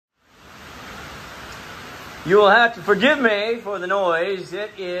You will have to forgive me for the noise. It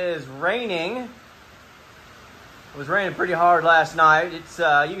is raining. It was raining pretty hard last night. It's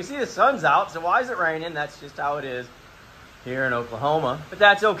you can see the sun's out, so why is it raining? That's just how it is here in Oklahoma, but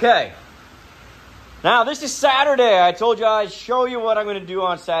that's okay. Now, this is Saturday. I told you I'd show you what I'm going to do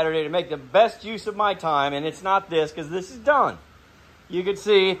on Saturday to make the best use of my time, and it's not this because this is done. You can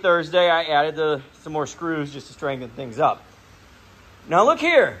see Thursday I added some more screws just to strengthen things up. Now look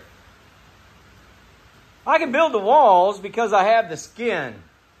here. I can build the walls because I have the skin.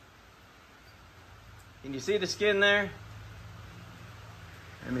 Can you see the skin there?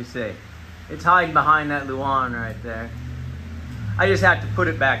 Let me see. It's hiding behind that Luan right there. I just have to put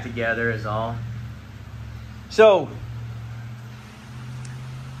it back together is all. So,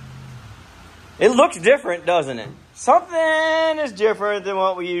 it looks different, doesn't it? Something is different than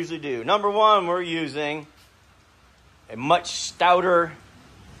what we usually do. Number one, we're using a much stouter,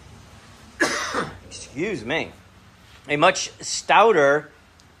 excuse me, a much stouter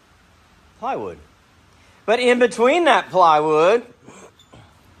plywood. But in between that plywood,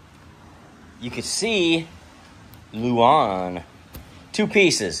 you can see Luan. 2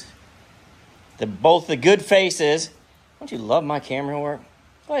 pieces. Both the good faces. Don't you love my camera work?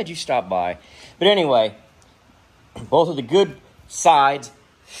 Glad you stopped by. But anyway, both of the good sides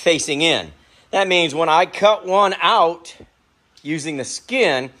facing in. That means when I cut one out using the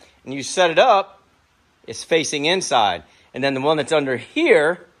skin and you set it up, it's facing inside. And then the one that's under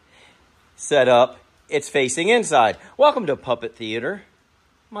here, set up, it's facing inside. Welcome to Puppet Theater.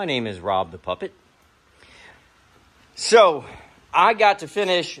 My name is Rob the Puppet. So, I got to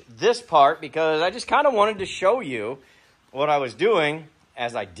finish this part because I just kind of wanted to show you what I was doing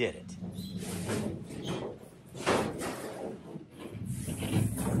as I did it.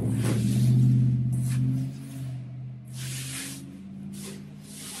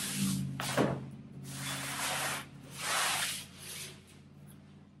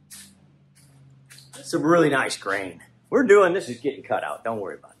 It's a really nice grain. This is getting cut out. Don't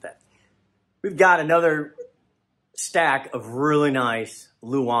worry about that. We've got another stack of really nice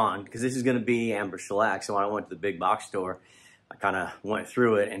Luan because this is going to be amber shellac. So when I went to the big box store, I kind of went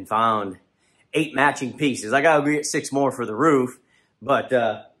through it and found 8 matching pieces. I got to get 6 more for the roof, but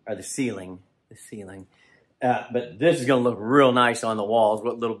or the ceiling. But this is going to look real nice on the walls.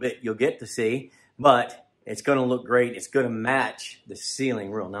 What little bit you'll get to see, but it's going to look great. It's going to match the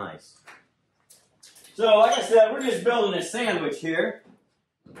ceiling real nice. So like I said, we're just building a sandwich here.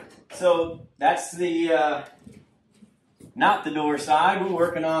 So that's the not the door side. I'm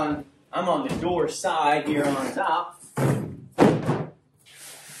on the door side here on top.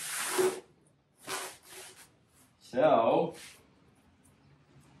 So,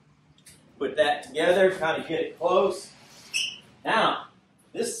 put that together, kind of get it close. Now,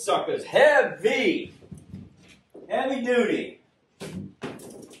 this sucker's heavy. Heavy duty.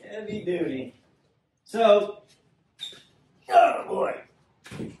 Heavy duty. So, oh boy.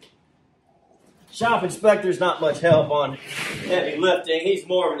 Shop inspector's not much help on heavy lifting. He's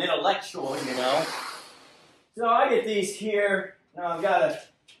more of an intellectual, you know. So I get these here. Now I've got to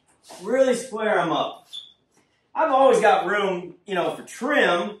really square them up. I've always got room, you know, for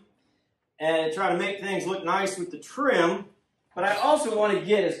trim and try to make things look nice with the trim. But I also want to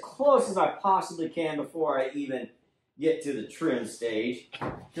get as close as I possibly can before I even get to the trim stage.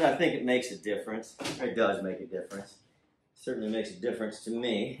 Because I think it makes a difference. It does make a difference. It certainly makes a difference to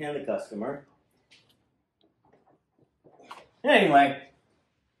me and the customer. Anyway,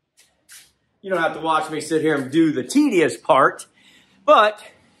 you don't have to watch me sit here and do the tedious part, but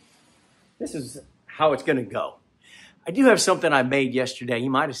this is how it's going to go. I do have something I made yesterday.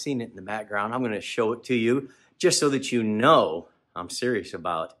 You might have seen it in the background. I'm going to show it to you just so that you know I'm serious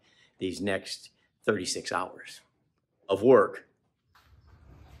about these next 36 hours of work.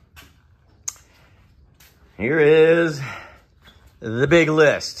 Here is the big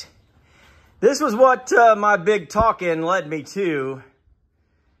list. This was what my big talk-in led me to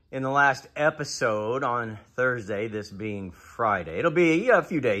in the last episode on Thursday, this being Friday. It'll be a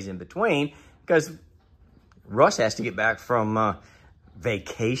few days in between because Russ has to get back from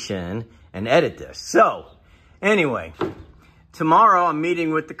vacation and edit this. So, anyway, tomorrow I'm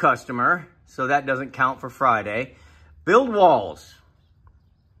meeting with the customer, so that doesn't count for Friday. Build walls.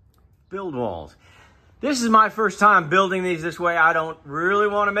 Build walls. This is my first time building these this way. I don't really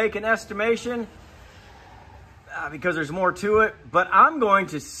want to make an estimation because there's more to it, but I'm going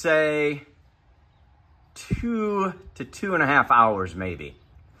to say 2 to 2.5 hours maybe.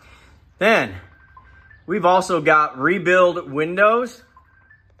 Then we've also got rebuild windows,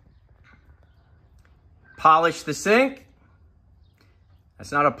 polish the sink.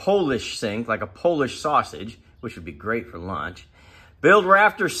 That's not a Polish sink, like a Polish sausage, which would be great for lunch. Build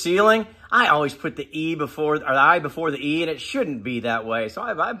rafter ceiling. I always put the E before, or the I before the E, and it shouldn't be that way. So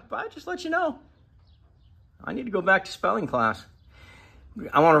I just let you know. I need to go back to spelling class.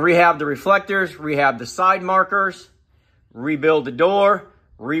 I want to rehab the reflectors, rehab the side markers, rebuild the door,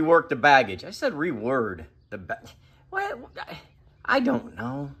 rework the baggage. I said reword the what? I don't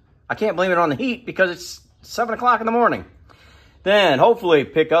know. I can't blame it on the heat because it's 7 o'clock in the morning. Then hopefully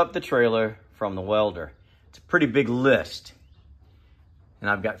pick up the trailer from the welder. It's a pretty big list. And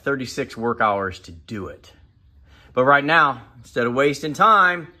I've got 36 work hours to do it. But right now, instead of wasting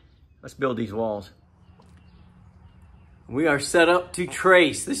time, let's build these walls. We are set up to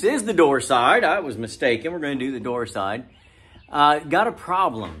trace. This is the door side. I was mistaken. We're going to do the door side. Got a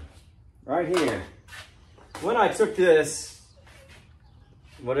problem right here. When I took this,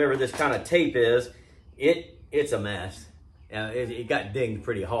 whatever this kind of tape is, it's a mess. It got dinged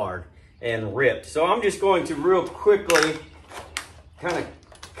pretty hard and ripped. So I'm just going to real quickly kind of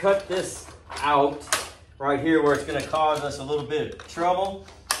cut this out right here where it's going to cause us a little bit of trouble.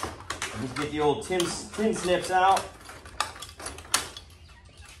 Just get the old tin snips out.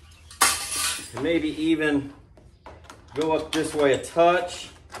 And maybe even go up this way a touch.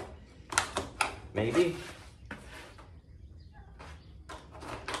 Maybe.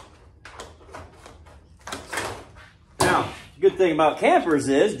 Now, the good thing about campers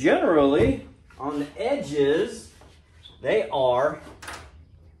is generally on the edges, they are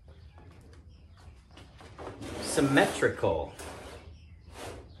symmetrical.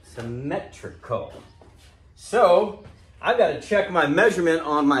 So I've got to check my measurement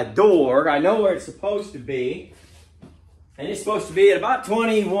on my door. I know where it's supposed to be. And it's supposed to be at about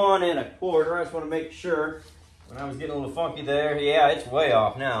 21 1/4. I just want to make sure. When I was getting a little funky there, yeah, it's way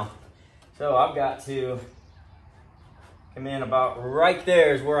off now. So I've got to come in about right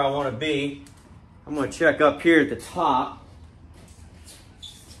there is where I want to be. I'm going to check up here at the top.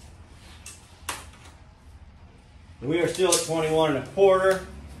 We are still at 21 1/4.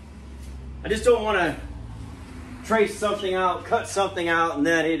 I just don't want to trace something out, cut something out, and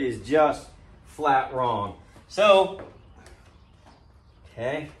then it is just flat wrong. So,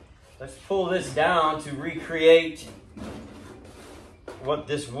 okay, let's pull this down to recreate what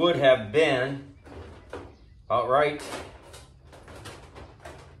this would have been. About right.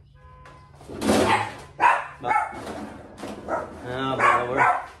 Oh, boy,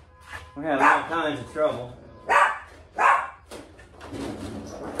 we're having all kinds of trouble.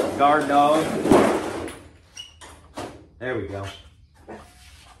 Guard dog. There we go.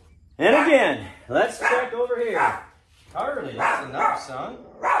 And again, let's check over here. Curly, that's enough, son.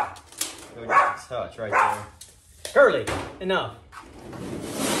 Go just a touch right there. Curly, enough.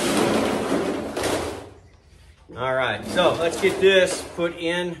 All right, so let's get this put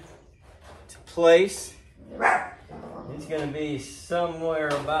in to place. It's gonna be somewhere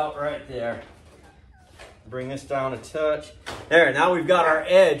about right there. Bring this down a touch. There, now we've got our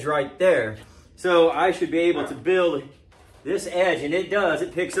edge right there. So I should be able to build this edge, and it does.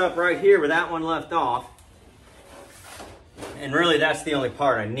 It picks up right here where that one left off. And really, that's the only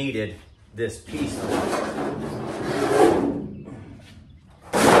part I needed this piece of.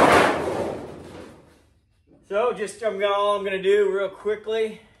 So just all I'm gonna do real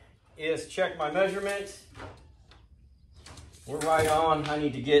quickly is check my measurements. We're right on. I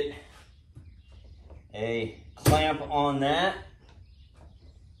need to get a clamp on that.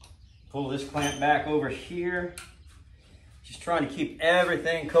 Pull this clamp back over here. Just trying to keep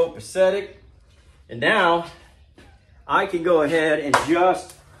everything copacetic. And now I can go ahead and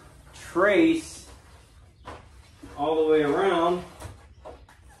just trace all the way around.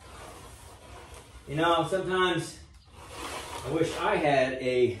 You know, sometimes I wish I had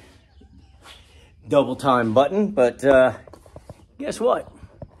a double time button, but guess what?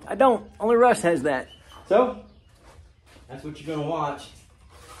 I don't. Only Russ has that. So that's what you're gonna watch.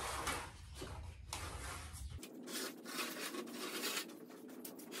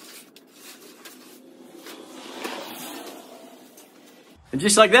 And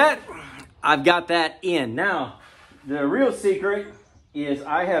just like that, I've got that in. Now, the real secret is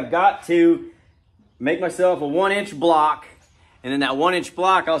I have got to make myself a 1-inch block, and then that 1-inch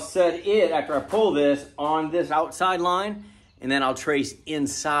block, I'll set it after I pull this on this outside line, and then I'll trace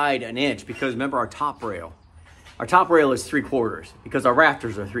inside an inch, because remember our top rail is 3/4 because our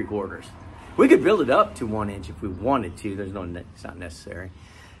rafters are 3/4. We could build it up to 1 inch if we wanted to. It's not necessary.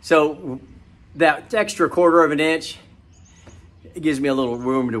 So that extra 1/4 of an inch, it gives me a little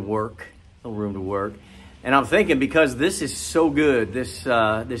room to work, And I'm thinking, because this is so good, this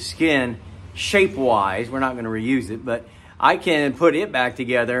skin, shape-wise, we're not going to reuse it, but I can put it back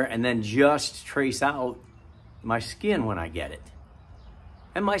together and then just trace out my skin when I get it.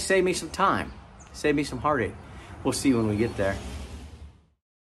 That might save me some time, save me some heartache. We'll see when we get there.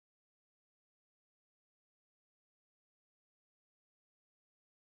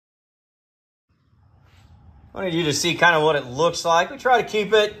 I wanted you to see kind of what it looks like. We try to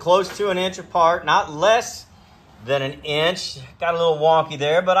keep it close to an inch apart, not less than an inch. Got a little wonky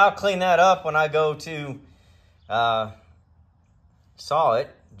there, but I'll clean that up when I go to saw it,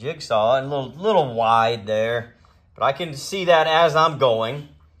 jigsaw, and a little wide there. But I can see that as I'm going.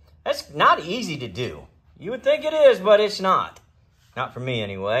 That's not easy to do. You would think it is, but it's not. Not for me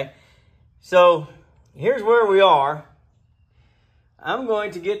anyway. So here's where we are. I'm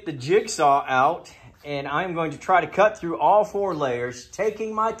going to get the jigsaw out, and I'm going to try to cut through all 4 layers,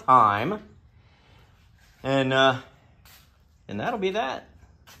 taking my time. And that'll be that.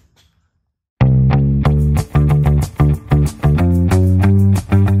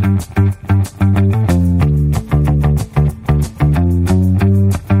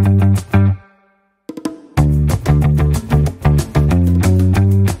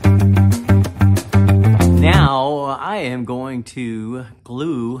 Now I am going to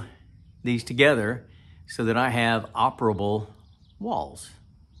glue these together so that I have operable walls.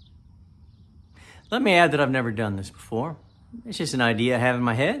 Let me add that I've never done this before. It's just an idea I have in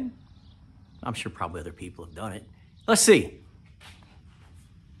my head. I'm sure probably other people have done it. Let's see.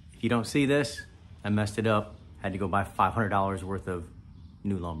 If you don't see this, I messed it up. Had to go buy $500 worth of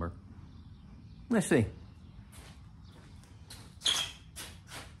new lumber. Let's see.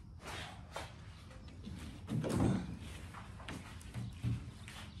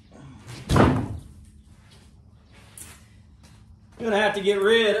 I'm gonna have to get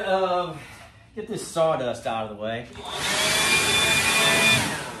this sawdust out of the way.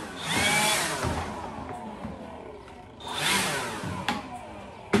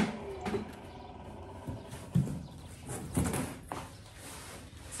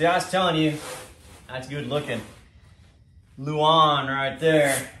 See, I was telling you, that's good looking. Luan right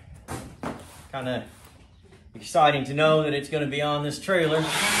there. Kind of exciting to know that it's gonna be on this trailer.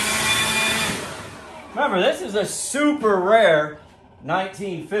 Remember, this is a super rare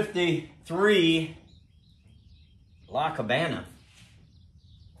 1953 Cabana.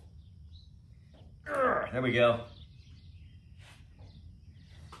 There we go.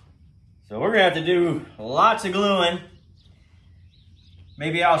 So we're gonna have to do lots of gluing.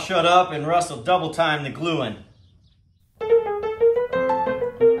 Maybe I'll shut up and Russ will double time the gluing.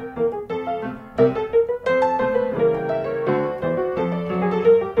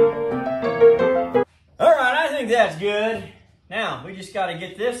 All right, I think that's good. Now, we just got to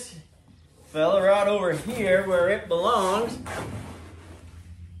get this fella right over here where it belongs.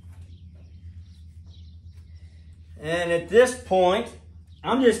 And at this point,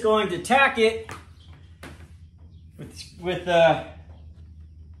 I'm just going to tack it with a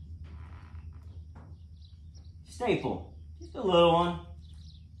staple. Just a little one.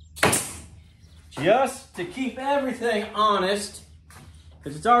 Just to keep everything honest,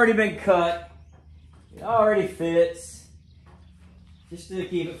 because it's already been cut. It already fits. Just to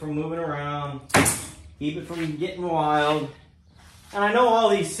keep it from moving around, keep it from getting wild. And I know all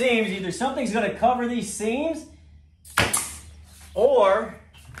these seams, either something's gonna cover these seams, or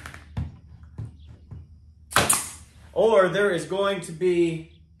there is going to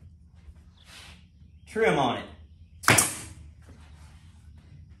be trim on it.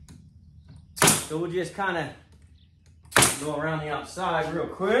 So we'll just kind of go around the outside real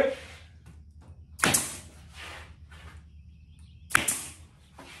quick.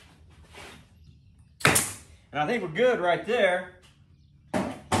 And I think we're good right there.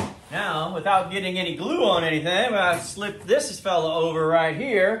 Now, without getting any glue on anything, I slipped this fella over right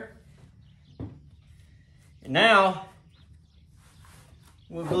here. And now,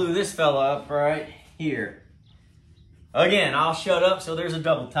 we'll glue this fella up right here. Again, I'll shut up so there's a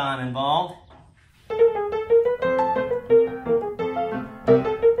double time involved.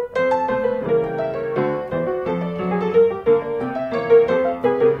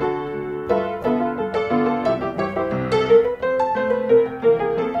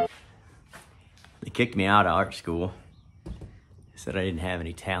 Kicked me out of art school. Said I didn't have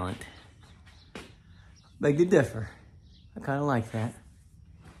any talent. Beg to differ. I kind of like that.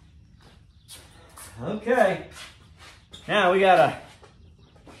 Okay. Now we gotta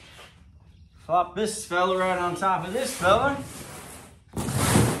flop this fella right on top of this fella.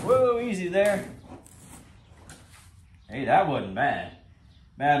 Whoa, easy there. Hey, that wasn't bad.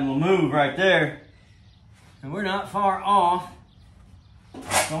 Bad little move right there. And we're not far off.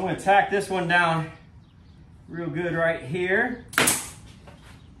 So I'm gonna tack this one down real good right here.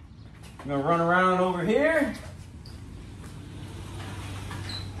 I'm gonna run around over here.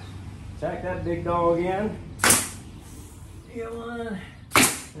 Attack that big dog in. Get one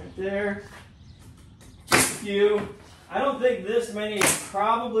right there. A few. I don't think this many is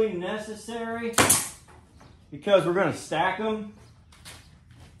probably necessary because we're gonna stack them.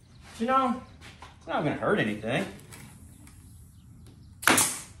 But, you know, it's not gonna hurt anything.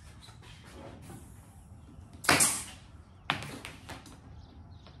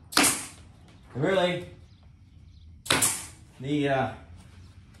 Really, the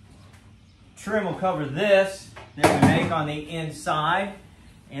trim will cover this that we make on the inside,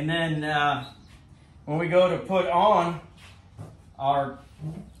 and then when we go to put on our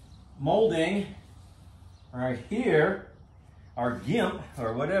molding right here, our gimp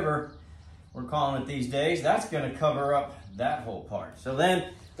or whatever we're calling it these days, that's going to cover up that whole part. So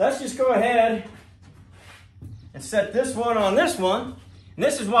then let's just go ahead and set this one on this one, and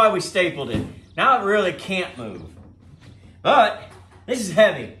this is why we stapled it. Now it really can't move, but this is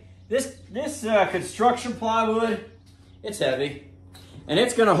heavy. This construction plywood, it's heavy, and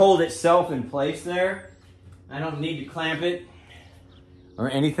it's going to hold itself in place there. I don't need to clamp it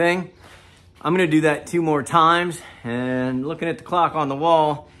or anything. I'm going to do that 2 more times, and looking at the clock on the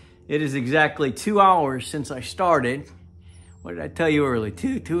wall, it is exactly 2 hours since I started. What did I tell you early?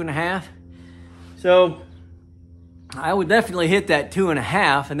 2.5? So I would definitely hit that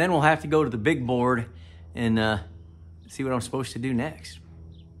 2.5, and then we'll have to go to the big board and see what I'm supposed to do next.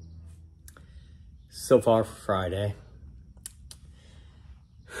 So far for Friday.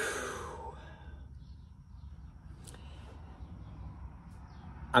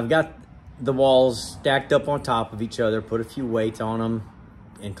 I've got the walls stacked up on top of each other, put a few weights on them,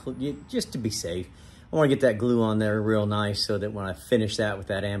 and just to be safe. I want to get that glue on there real nice so that when I finish that with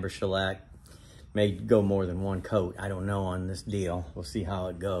that amber shellac, may go more than 1 coat. I don't know on this deal. We'll see how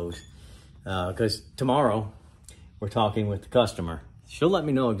it goes. Because tomorrow, we're talking with the customer. She'll let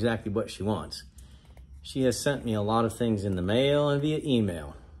me know exactly what she wants. She has sent me a lot of things in the mail and via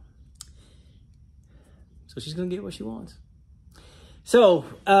email. So she's going to get what she wants. So,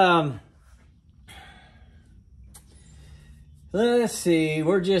 let's see.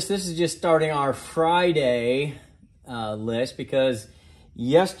 This is just starting our Friday list because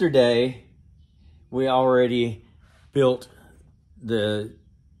yesterday we already built the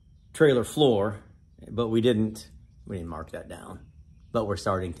trailer floor, but we didn't mark that down. But we're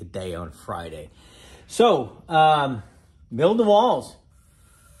starting today on Friday. So, build the walls.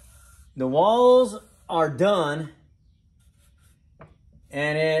 The walls are done,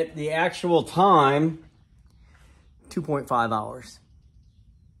 and at the actual time, 2.5 hours.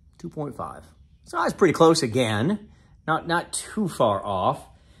 2.5. So I was pretty close again. Not too far off.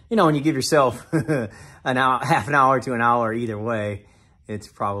 You know, when you give yourself half an hour to an hour either way, it's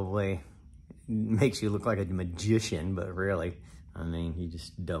probably makes you look like a magician, but really, I mean, you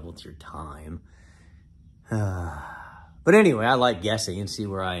just doubled your time. But anyway, I like guessing and see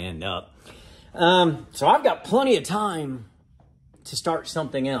where I end up. So I've got plenty of time to start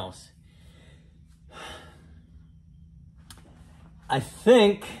something else. I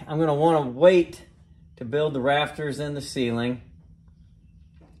think I'm going to want to wait to build the rafters and the ceiling.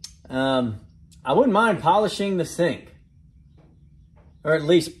 I wouldn't mind polishing the sink, or at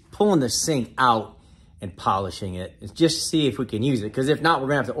least pulling the sink out and polishing it. It's just to see if we can use it, because if not, we're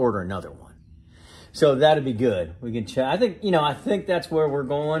going to have to order another one. So that'd be good. We can check. I think that's where we're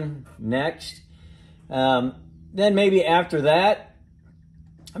going next. Then maybe after that,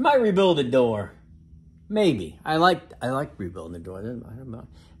 I might rebuild a door. Maybe. I like rebuilding the door.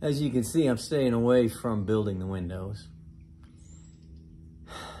 As you can see, I'm staying away from building the windows.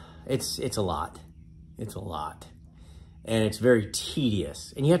 It's a lot. It's a lot. And it's very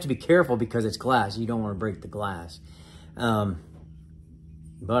tedious. And you have to be careful because it's glass. You don't want to break the glass.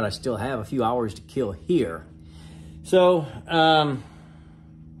 But I still have a few hours to kill here. So,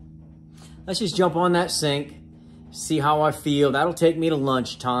 let's just jump on that sink, see how I feel. That'll take me to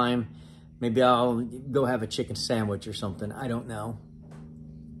lunchtime. Maybe I'll go have a chicken sandwich or something. I don't know.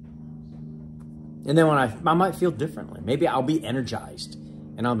 And then when I might feel differently. Maybe I'll be energized.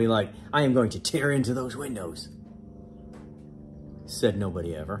 And I'll be like, I am going to tear into those windows. Said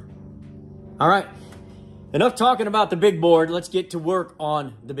nobody ever. All right. Enough talking about the big board. Let's get to work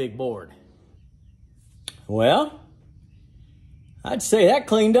on the big board. Well, I'd say that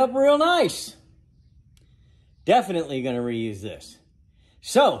cleaned up real nice. Definitely going to reuse this.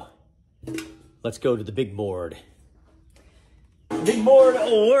 So, let's go to the big board. The big board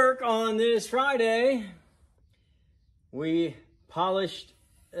will work on this Friday. We polished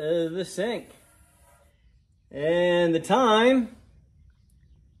the sink. And the time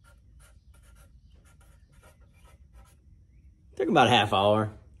took about a half hour.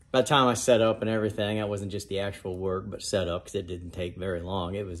 By the time I set up and everything, that wasn't just the actual work, but set up, because it didn't take very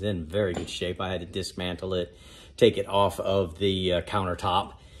long. It was in very good shape. I had to dismantle it, take it off of the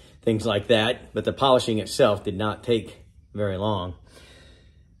countertop, things like that. But the polishing itself did not take very long.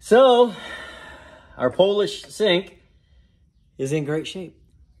 So our Polish sink is in great shape.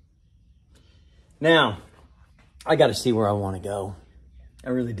 Now, I got to see where I want to go.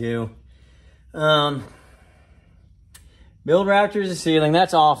 I really do. Build rafters and ceiling,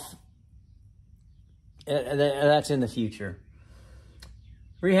 that's off. That's in the future.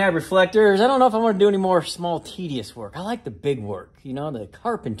 Rehab reflectors. I don't know if I want to do any more small, tedious work. I like the big work, you know, the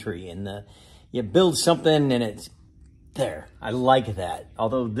carpentry and you build something and it's there. I like that.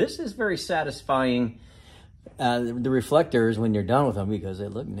 Although this is very satisfying, the reflectors when you're done with them, because they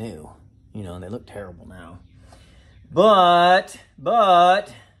look new, you know, and they look terrible now. But I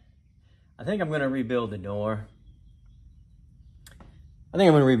think I'm going to rebuild the door. I'm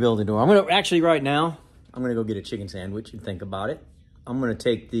going to actually right now, I'm going to go get a chicken sandwich and think about it. I'm going to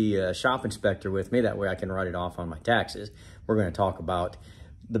take the shop inspector with me. That way I can write it off on my taxes. We're going to talk about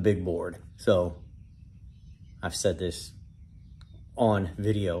the big board. So I've said this on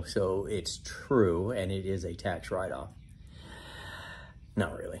video, so it's true, and it is a tax write-off.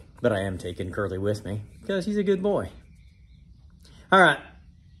 Not really, but I am taking Curly with me because he's a good boy. All right,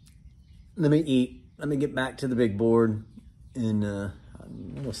 let me eat. Let me get back to the big board, and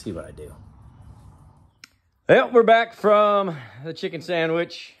we'll see what I do. Well, we're back from the chicken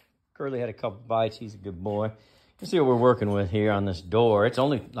sandwich. Curly had a couple bites. He's a good boy. Let's see what we're working with here on this door. It's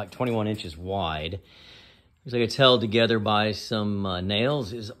only like 21 inches wide. Looks like it's held together by some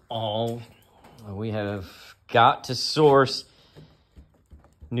nails is all. We have got to source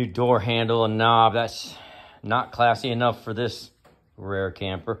new door handle and knob. That's not classy enough for this rare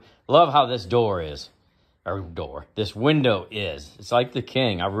camper. Love how this door is. This window is. It's like the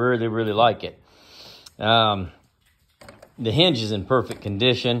king. I really, really like it. The hinge is in perfect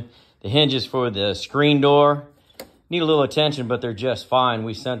condition. The hinges for the screen door need a little attention, but they're just fine.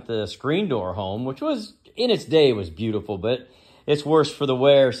 We sent the screen door home, which was, in its day, was beautiful, but it's worse for the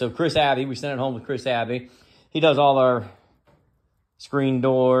wear. So Chris Abbey, we sent it home with Chris Abbey. He does all our screen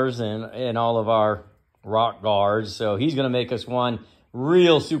doors and all of our rock guards. So he's going to make us one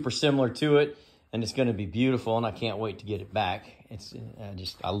real super similar to it. And it's going to be beautiful, and I can't wait to get it back.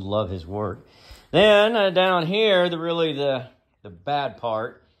 I love his work. Then down here, the bad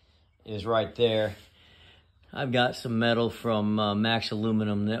part is right there. I've got some metal from Max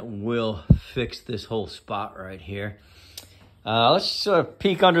Aluminum that will fix this whole spot right here. Let's sort of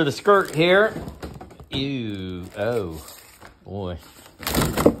peek under the skirt here. Ew, oh boy,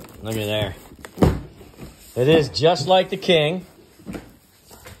 look at there. It is just like the king.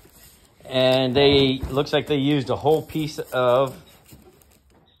 And looks like they used a whole piece of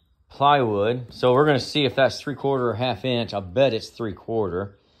plywood. So we're going to see if that's 3/4 or 1/2 inch. I'll bet it's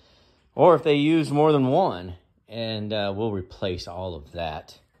 3/4. Or if they use more than one. And we'll replace all of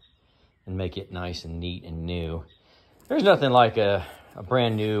that and make it nice and neat and new. There's nothing like a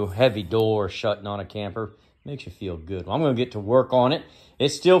brand new heavy door shutting on a camper. Makes you feel good. Well, I'm going to get to work on it.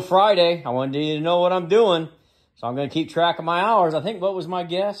 It's still Friday. I wanted you to know what I'm doing. So I'm going to keep track of my hours. I think, what was my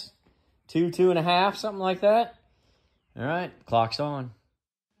guess? 2.5, something like that. All right, clock's on.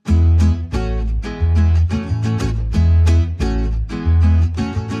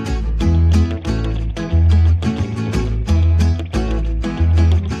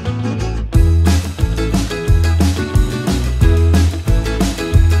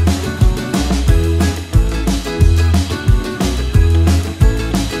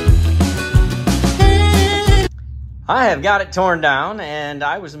 I have got it torn down, and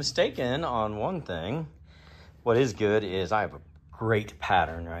I was mistaken on one thing. What is good is I have a great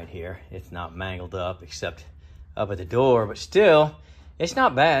pattern right here. It's not mangled up except up at the door, but still, it's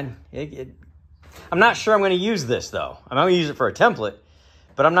not bad. I'm not sure I'm going to use this, though. I'm going to use it for a template,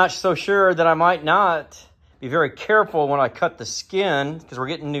 but I'm not so sure that I might not be very careful when I cut the skin, because we're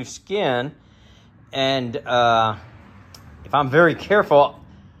getting new skin. And if I'm very careful,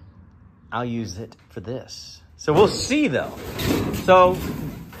 I'll use it for this. So we'll see, though. So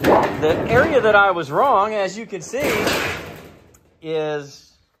the area that I was wrong, as you can see,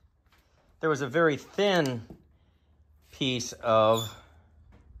 is there was a very thin piece of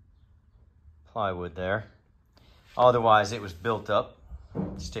plywood there. Otherwise, it was built up,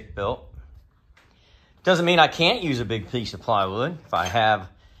 stick built. Doesn't mean I can't use a big piece of plywood. If I have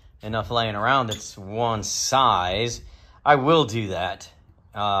enough laying around that's one size, I will do that.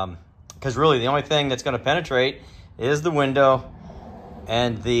 because really the only thing that's going to penetrate is the window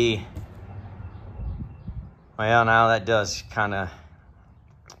and the, well, now that does kind of,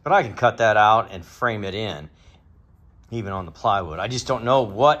 but I can cut that out and frame it in, even on the plywood. I just don't know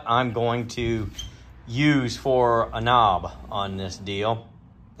what I'm going to use for a knob on this deal.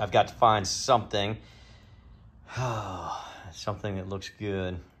 I've got to find something, something that looks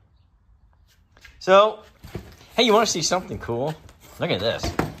good. So, hey, you want to see something cool? Look at this.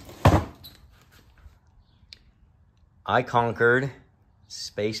 I conquered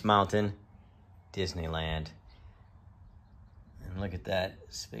Space Mountain Disneyland. And look at that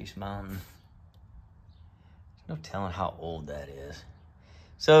Space Mountain. There's no telling how old that is.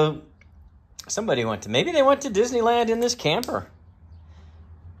 So, somebody went to, maybe they went to Disneyland in this camper.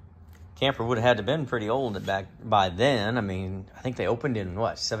 Camper would have had to have been pretty old back by then. I mean, I think they opened in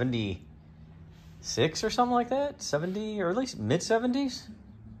what, 76 or something like that? 70 or at least mid 70s?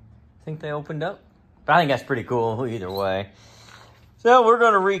 I think they opened up. But I think that's pretty cool either way. So we're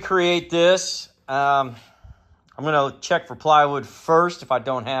going to recreate this. I'm going to check for plywood first if I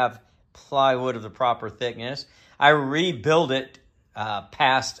don't have plywood of the proper thickness. I rebuild it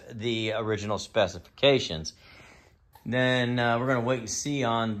past the original specifications. Then we're going to wait and see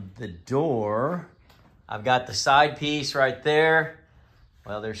on the door. I've got the side piece right there.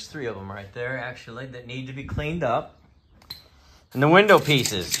 Well, there's 3 of them right there, actually, that need to be cleaned up. And the window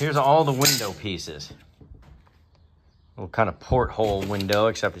pieces. Here's all the window pieces. Little kind of porthole window,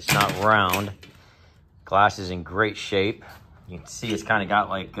 except it's not round. Glass is in great shape. You can see it's kind of got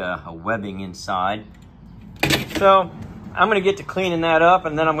like a webbing inside. So I'm going to get to cleaning that up,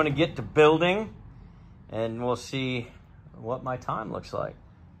 and then I'm going to get to building. And we'll see what my time looks like.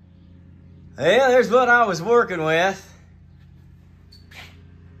 Yeah, there's what I was working with.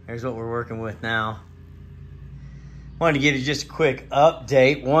 Here's what we're working with now. Wanted to give you just a quick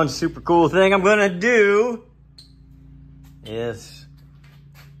update. One super cool thing I'm gonna do is,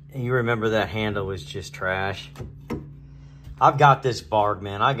 you remember that handle was just trash. I've got this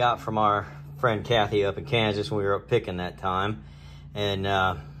Bargman I got from our friend Kathy up in Kansas when we were up picking that time.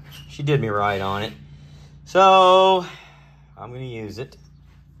 And she did me right on it. So I'm going to use it.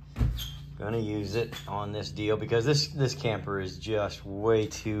 Going to use it on this deal because this camper is just way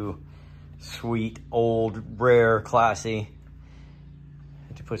too sweet, old, rare, classy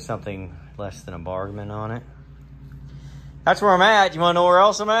to put something less than a Bargman on it. That's where I'm at. You want to know where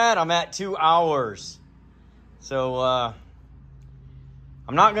else I'm at? I'm at 2 hours. So I'm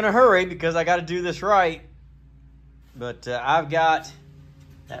not going to hurry because I got to do this right. But I've got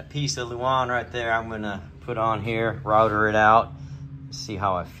that piece of Luan right there. I'm going to put on here, router it out, see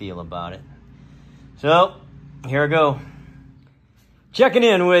how I feel about it. So, here I go. Checking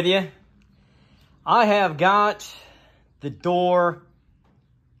in with you. I have got the door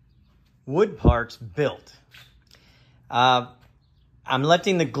wood parts built. I'm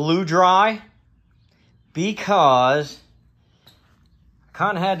letting the glue dry because I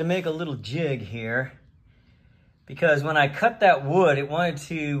kind of had to make a little jig here. Because when I cut that wood, it wanted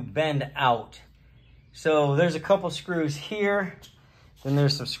to bend out. So there's a couple screws here. Then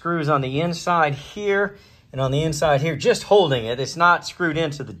there's some screws on the inside here and on the inside here, just holding it. It's not screwed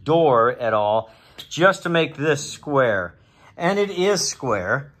into the door at all, just to make this square. And it is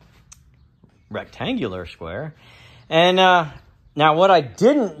square, rectangular square. And now what I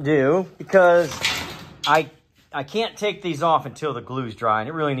didn't do, because I can't take these off until the glue's dry, and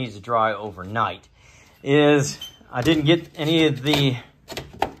it really needs to dry overnight, is I didn't get any of the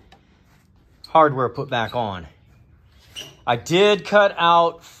hardware put back on. I did cut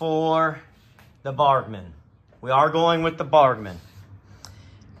out for the Bargman. We are going with the Bargman.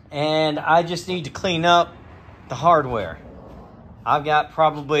 And I just need to clean up the hardware. I've got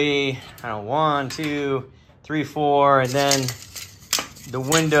probably, I don't know, 1, 2, 3, 4, and then the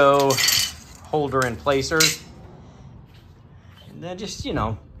window holder and placers. And then just, you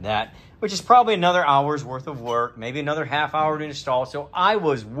know, that, which is probably another hour's worth of work, maybe another half hour to install. So I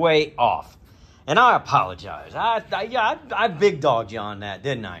was way off. And I apologize. I big dogged you on that,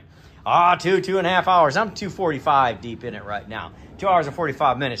 didn't I? 2.5 hours. I'm 2:45 deep in it right now. 2 hours and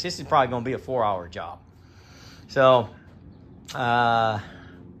 45 minutes. This is probably going to be a 4-hour job. So, hey,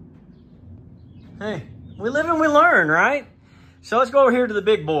 we live and we learn, right? So let's go over here to the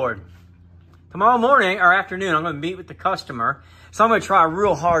big board. Tomorrow morning or afternoon, I'm going to meet with the customer. So I'm going to try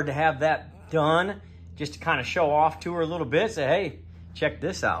real hard to have that done, just to kind of show off to her a little bit. Say, hey, check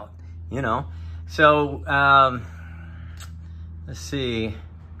this out, you know. So, let's see.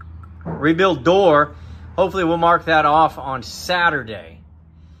 Rebuild door. Hopefully we'll mark that off on Saturday.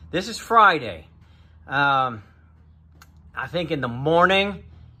 This is Friday. I think in the morning,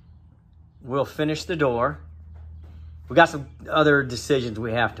 we'll finish the door. We got some other decisions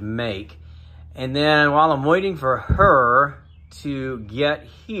we have to make. And then while I'm waiting for her to get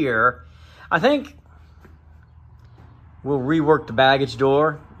here, I think we'll rework the baggage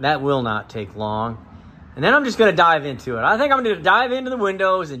door. That will not take long. And then I'm just going to dive into it. I think I'm going to dive into the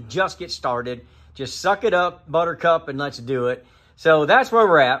windows and just get started. Just suck it up, buttercup, and let's do it. So that's where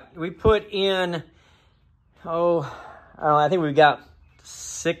we're at. We put in, I don't know, I think we've got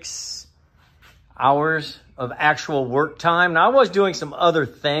 6 hours of actual work time. Now, I was doing some other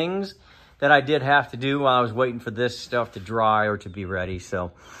things that I did have to do while I was waiting for this stuff to dry or to be ready.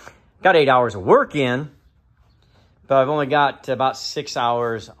 So got 8 hours of work in, but I've only got about 6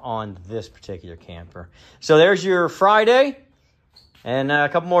 hours on this particular camper. So there's your Friday, and a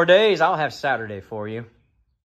couple more days, I'll have Saturday for you.